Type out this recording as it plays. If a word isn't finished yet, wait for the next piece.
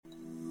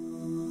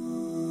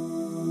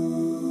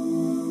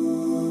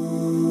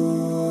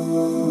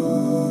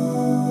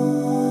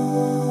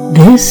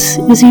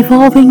This is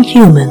Evolving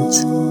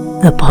Humans,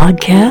 the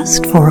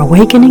podcast for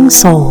awakening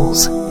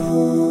souls.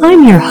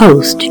 I'm your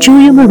host,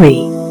 Julia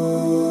Marie,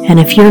 and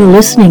if you're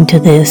listening to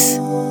this,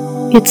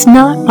 it's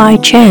not by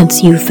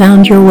chance you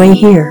found your way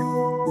here.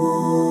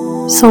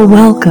 So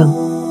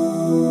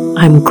welcome.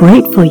 I'm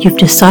grateful you've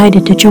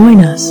decided to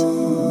join us.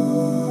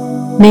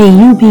 May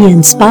you be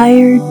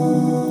inspired,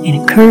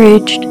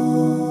 encouraged,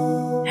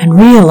 and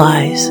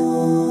realize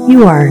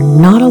you are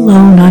not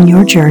alone on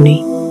your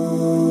journey.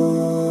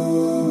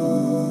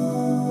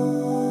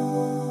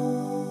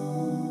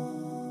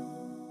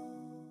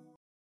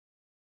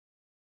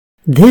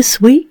 This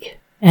week,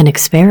 an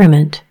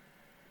experiment.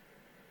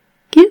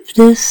 Give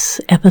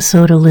this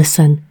episode a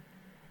listen,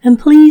 and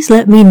please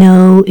let me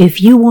know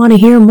if you want to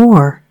hear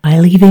more by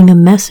leaving a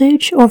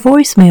message or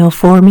voicemail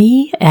for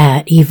me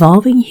at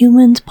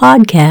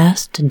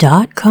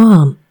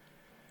evolvinghumanspodcast.com.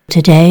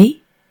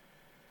 Today,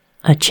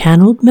 a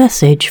channeled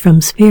message from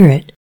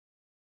Spirit.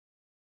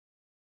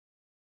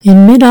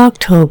 In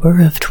mid-October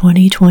of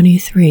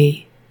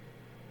 2023,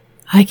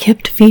 I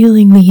kept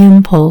feeling the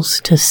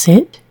impulse to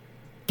sit,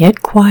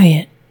 get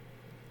quiet,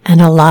 and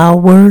allow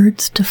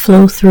words to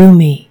flow through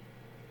me.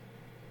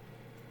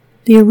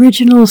 The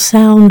original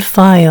sound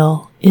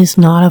file is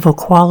not of a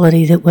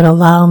quality that would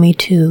allow me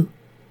to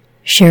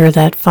share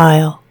that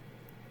file,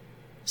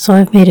 so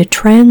I've made a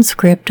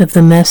transcript of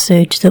the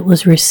message that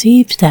was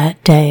received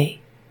that day,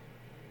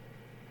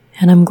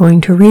 and I'm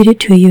going to read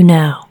it to you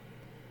now.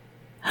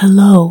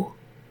 Hello.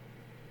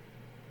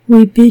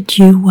 We bid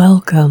you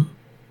welcome.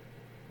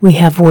 We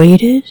have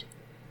waited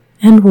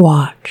and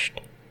watched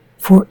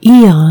for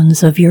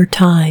eons of your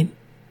time,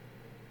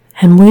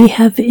 and we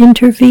have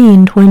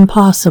intervened when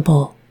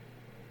possible.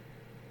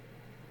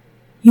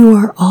 You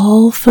are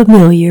all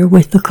familiar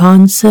with the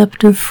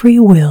concept of free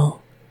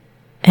will,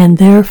 and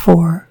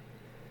therefore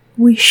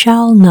we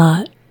shall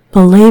not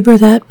belabor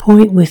that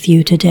point with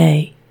you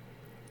today.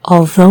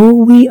 Although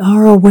we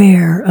are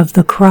aware of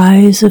the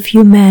cries of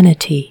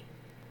humanity,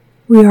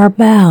 we are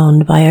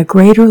bound by a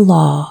greater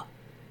law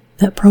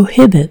that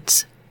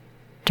prohibits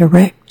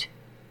direct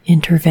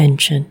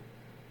intervention.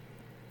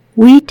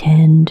 We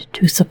tend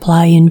to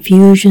supply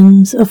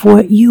infusions of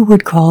what you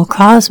would call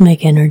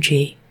cosmic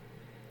energy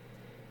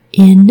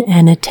in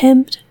an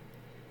attempt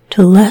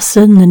to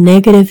lessen the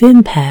negative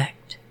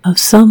impact of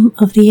some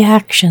of the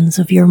actions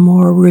of your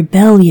more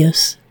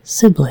rebellious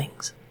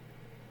siblings.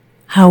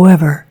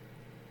 However,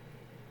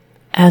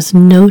 as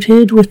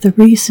noted with the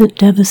recent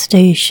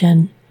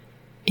devastation,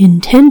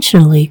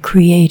 intentionally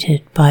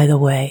created, by the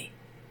way,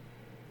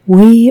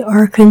 we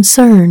are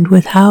concerned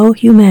with how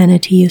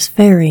humanity is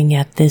faring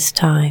at this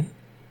time.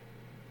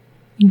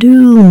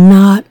 Do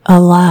not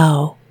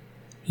allow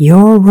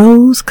your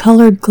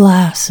rose-colored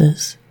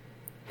glasses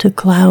to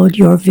cloud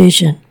your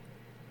vision.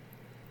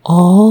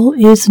 All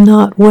is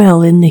not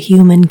well in the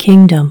human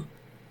kingdom.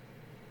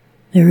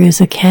 There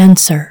is a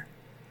cancer,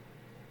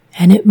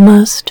 and it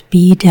must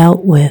be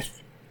dealt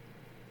with.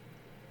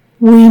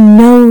 We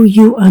know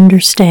you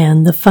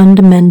understand the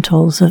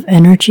fundamentals of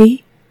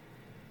energy,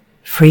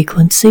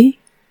 frequency,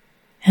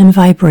 and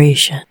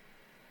vibration.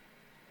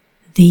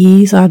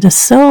 These are the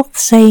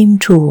self-same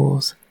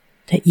tools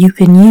that you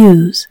can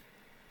use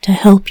to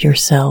help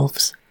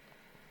yourselves.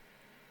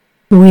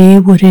 We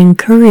would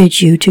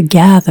encourage you to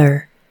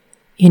gather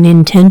in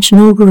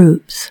intentional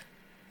groups,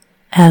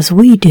 as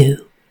we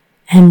do,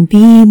 and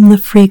beam the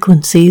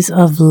frequencies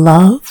of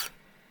love,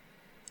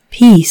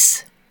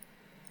 peace,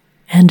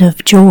 and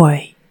of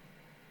joy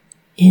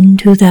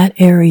into that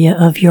area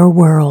of your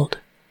world.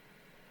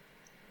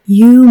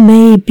 You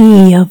may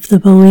be of the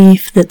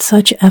belief that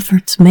such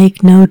efforts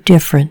make no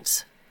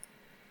difference.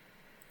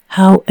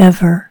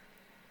 However,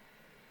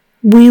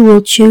 we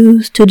will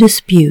choose to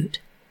dispute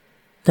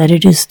that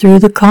it is through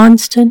the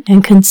constant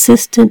and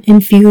consistent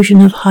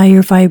infusion of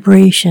higher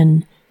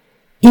vibration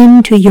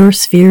into your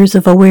spheres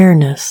of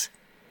awareness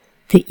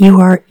that you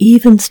are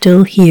even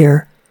still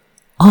here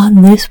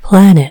on this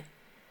planet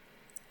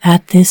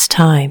at this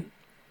time.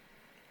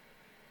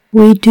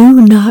 We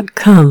do not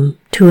come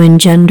to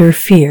engender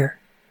fear.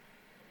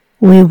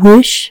 We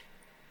wish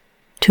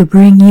to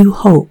bring you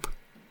hope.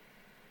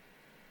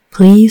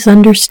 Please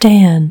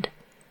understand,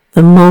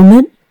 the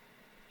moment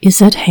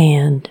is at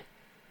hand.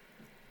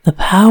 The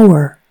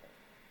power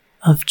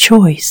of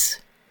choice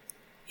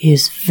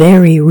is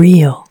very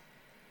real.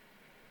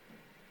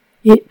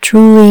 It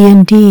truly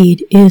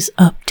indeed is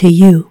up to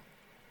you.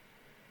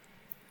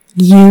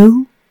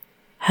 You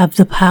have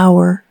the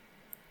power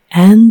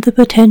and the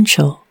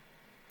potential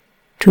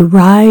to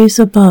rise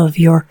above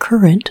your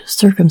current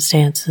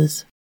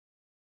circumstances.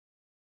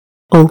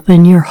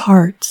 Open your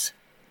hearts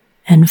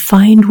and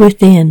find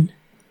within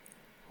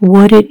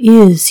what it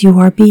is you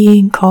are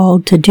being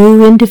called to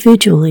do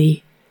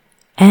individually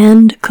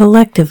and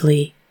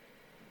collectively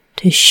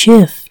to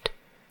shift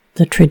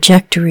the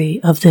trajectory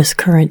of this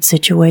current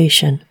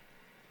situation.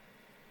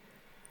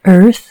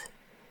 Earth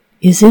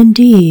is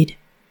indeed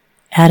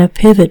at a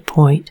pivot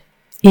point.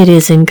 It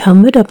is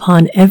incumbent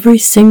upon every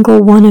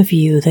single one of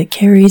you that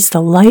carries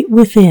the light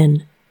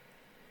within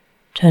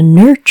to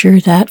nurture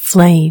that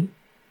flame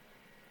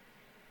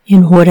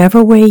in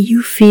whatever way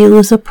you feel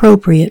is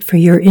appropriate for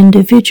your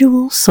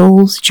individual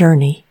soul's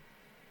journey.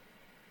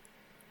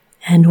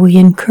 And we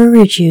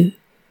encourage you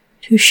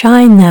to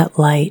shine that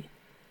light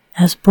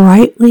as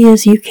brightly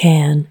as you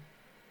can,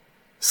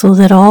 so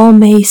that all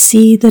may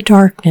see the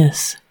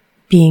darkness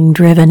being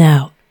driven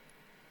out.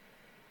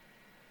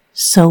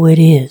 So it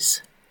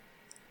is.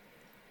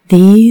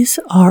 These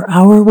are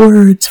our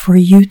words for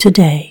you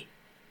today.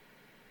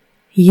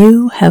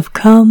 You have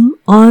come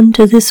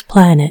onto this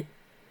planet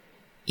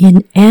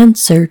in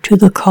answer to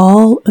the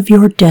call of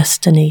your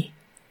destiny.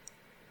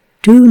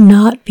 Do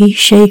not be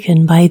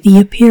shaken by the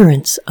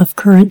appearance of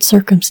current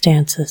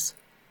circumstances.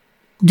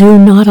 Do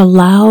not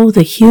allow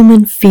the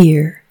human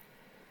fear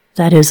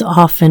that is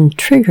often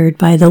triggered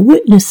by the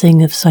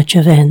witnessing of such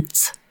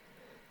events,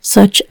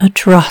 such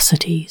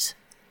atrocities,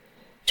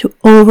 to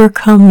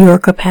overcome your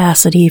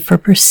capacity for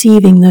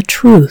perceiving the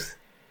truth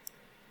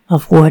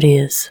of what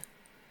is.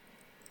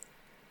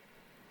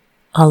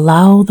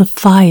 Allow the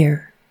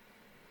fire,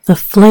 the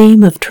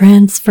flame of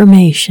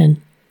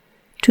transformation,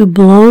 to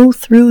blow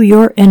through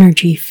your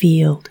energy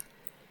field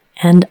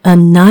and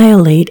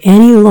annihilate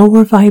any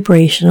lower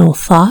vibrational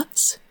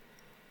thoughts,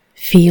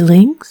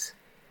 feelings,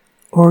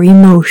 or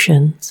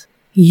emotions.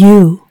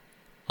 You,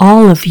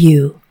 all of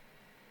you,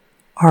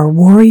 are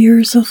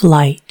warriors of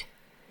light,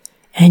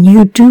 and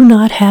you do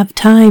not have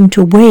time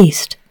to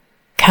waste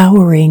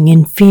cowering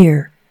in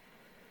fear.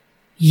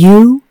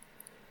 You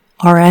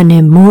are an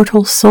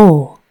immortal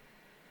soul.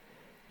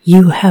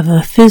 You have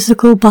a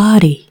physical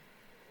body.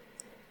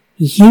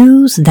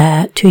 Use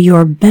that to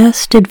your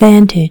best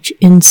advantage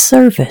in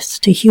service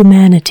to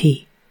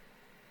humanity,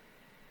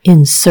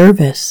 in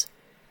service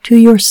to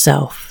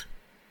yourself,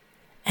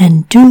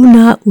 and do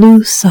not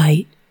lose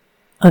sight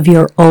of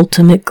your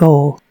ultimate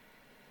goal,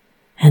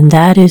 and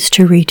that is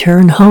to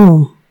return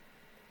home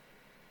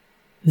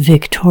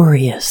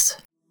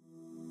victorious.